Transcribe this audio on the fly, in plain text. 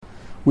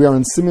We are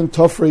in Siman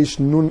Tafresh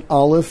Nun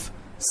Aleph,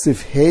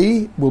 Sif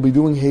Hey. We'll be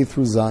doing Hey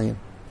through Zion.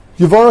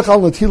 Yivarach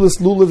al natilas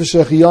lulav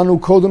shechiyanu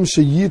kodem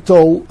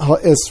sheyitol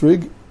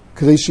ha'esrig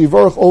k'dei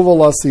sheyivarach oval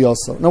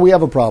lasiyasa. Now we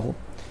have a problem.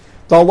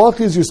 The halach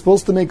is you're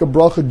supposed to make a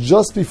bracha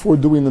just before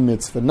doing the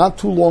mitzvah, not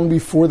too long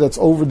before, that's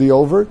over the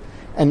over,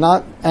 and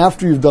not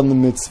after you've done the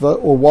mitzvah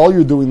or while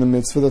you're doing the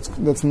mitzvah.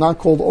 That's not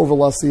called over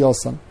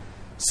lasiyasa.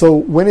 So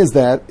when is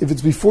that? If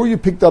it's before you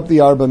picked up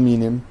the arba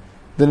minim,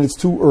 then it's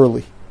too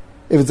early.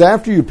 If it's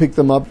after you pick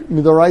them up,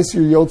 midarais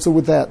your yotza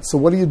with that. So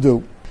what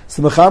do?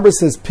 So Mechaber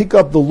says, pick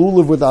up the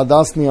lulav with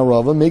adasni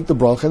arava, make the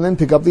bracha, and then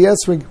pick up the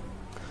esrig.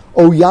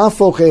 O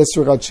yafoch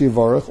esrig at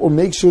shivarach, or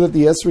make sure that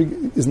the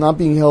esrig is not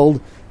being held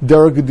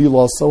derek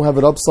gedila, so have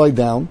it upside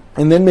down,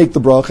 and then make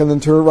the bracha, and then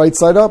turn it right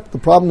side up. The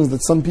problem is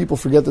that some people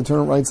forget to turn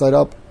it right side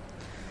up.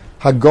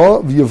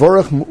 Haga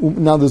v'yavarach.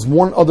 Now there's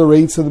one other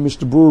eitzah the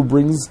Mishnah Berurah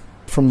brings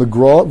from the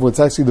Gra, well, it's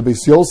actually the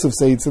Beis Yosef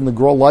eitzah, and the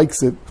Gra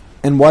likes it.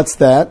 And what's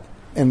that?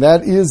 And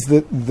that is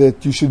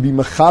that you should be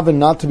mechaven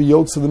not to be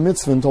yotze the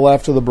mitzvah until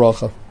after the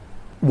bracha.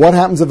 What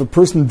happens if a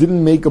person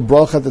didn't make a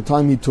bracha at the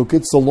time he took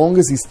it? So long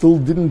as he still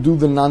didn't do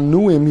the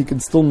nanuim, he can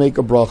still make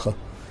a bracha.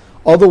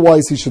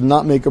 Otherwise, he should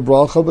not make a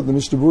bracha. But the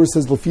Mishnah Berurah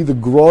says, "Lefi the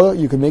gra,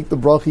 you can make the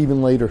bracha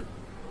even later."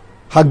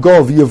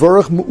 Hagav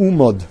yavarach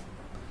mu'umad.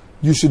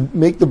 You should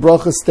make the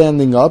bracha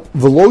standing up.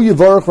 V'lo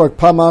yavarach rak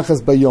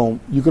pamachas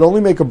bayom. You could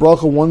only make a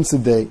bracha once a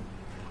day.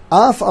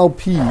 Af al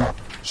pi.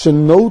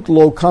 Shenot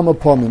lo kama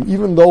pomim.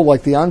 Even though,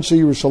 like the Anshe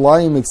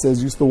Yerushalayim, it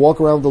says, used to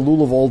walk around with the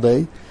lulav all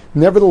day,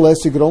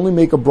 nevertheless, you could only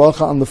make a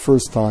bracha on the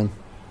first time.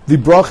 The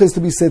bracha is to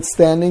be said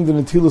standing, the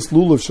netilas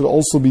lulav should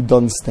also be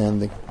done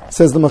standing. It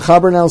says the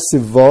Mechaber now,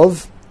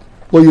 Sivav,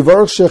 lo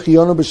yivarach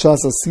shechiyanu b'shas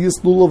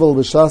asiyas lulav el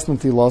b'shas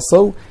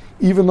netilaso.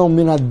 Even though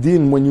min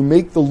hadin, when you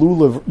make the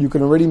lulav, you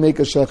can already make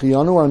a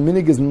shechiyanu, our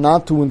minig is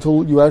not to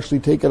until you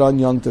actually take it on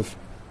yantif.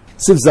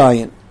 Siv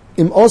Zayin.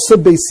 Im osa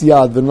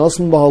beisyad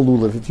v'nosim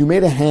b'halulav. If you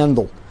made a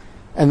handle,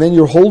 and then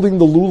you're holding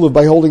the lulav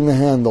by holding the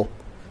handle,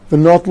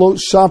 v'notlo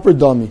shaper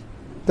dami.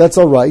 That's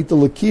all right. The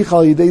lekicha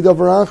al yidei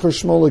davarach or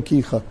shmo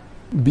lekicha.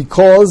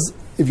 Because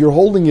if you're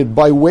holding it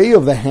by way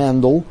of the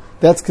handle,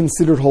 that's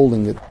considered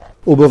holding it.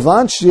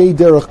 U'bavad shei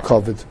derech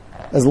kavod.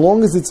 As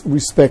long as it's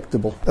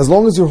respectable. As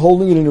long as you're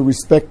holding it in a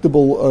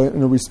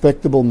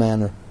respectable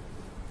manner.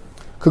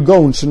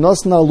 Kagon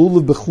shenasna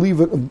lulav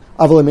bechliva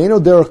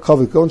avlemeno derech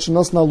kavod. Kagon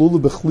shenasna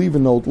lulav bechliva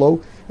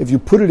notlo. If you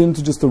put it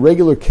into just a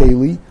regular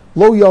keli,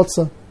 lo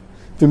yotza.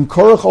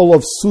 V'imkorach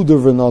olav suder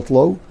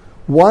v'notlo.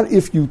 What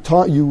if you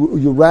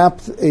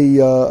wrapped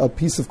a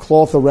piece of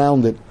cloth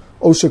around it?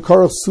 O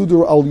shekarach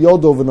suder al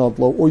yodo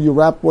v'notlo. Or you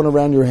wrapped one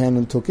around your hand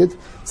and took it.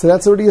 So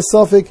that's already a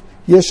suffix.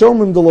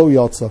 Yeshomim de lo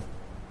yotza.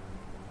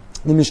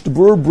 The Mishnah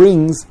Berurah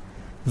brings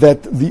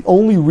that the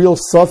only real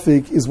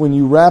suffix is when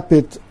you wrap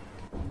it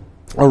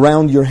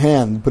around your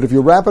hand. But if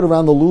you wrap it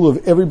around the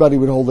lulav, everybody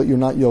would hold that you're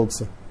not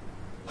yotza.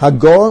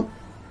 Hagah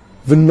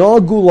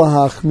v'nagu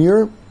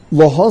lahachmir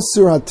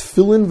lahasir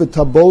hatfilin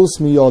v'tabos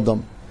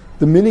miyodam.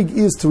 The minig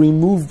is to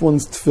remove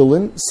one's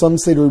tefillin. Some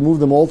say to remove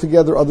them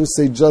altogether. Others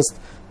say just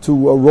to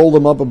roll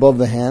them up above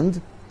the hand.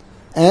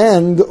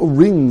 And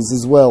rings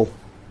as well.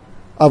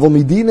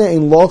 Avomidina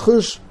in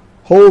lochish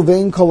hol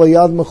vein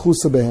kolayad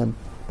mechusa behem.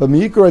 But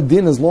mi'ikar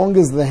adin, as long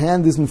as the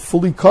hand isn't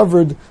fully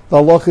covered, the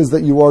halach is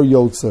that you are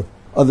yotze.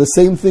 The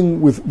same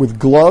thing with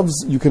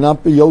gloves. You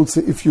cannot be yotze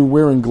if you're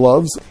wearing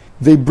gloves.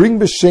 They bring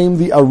b'shem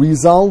the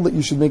arizal that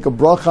you should make a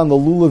bracha on the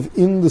lulav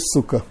in the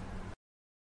sukkah.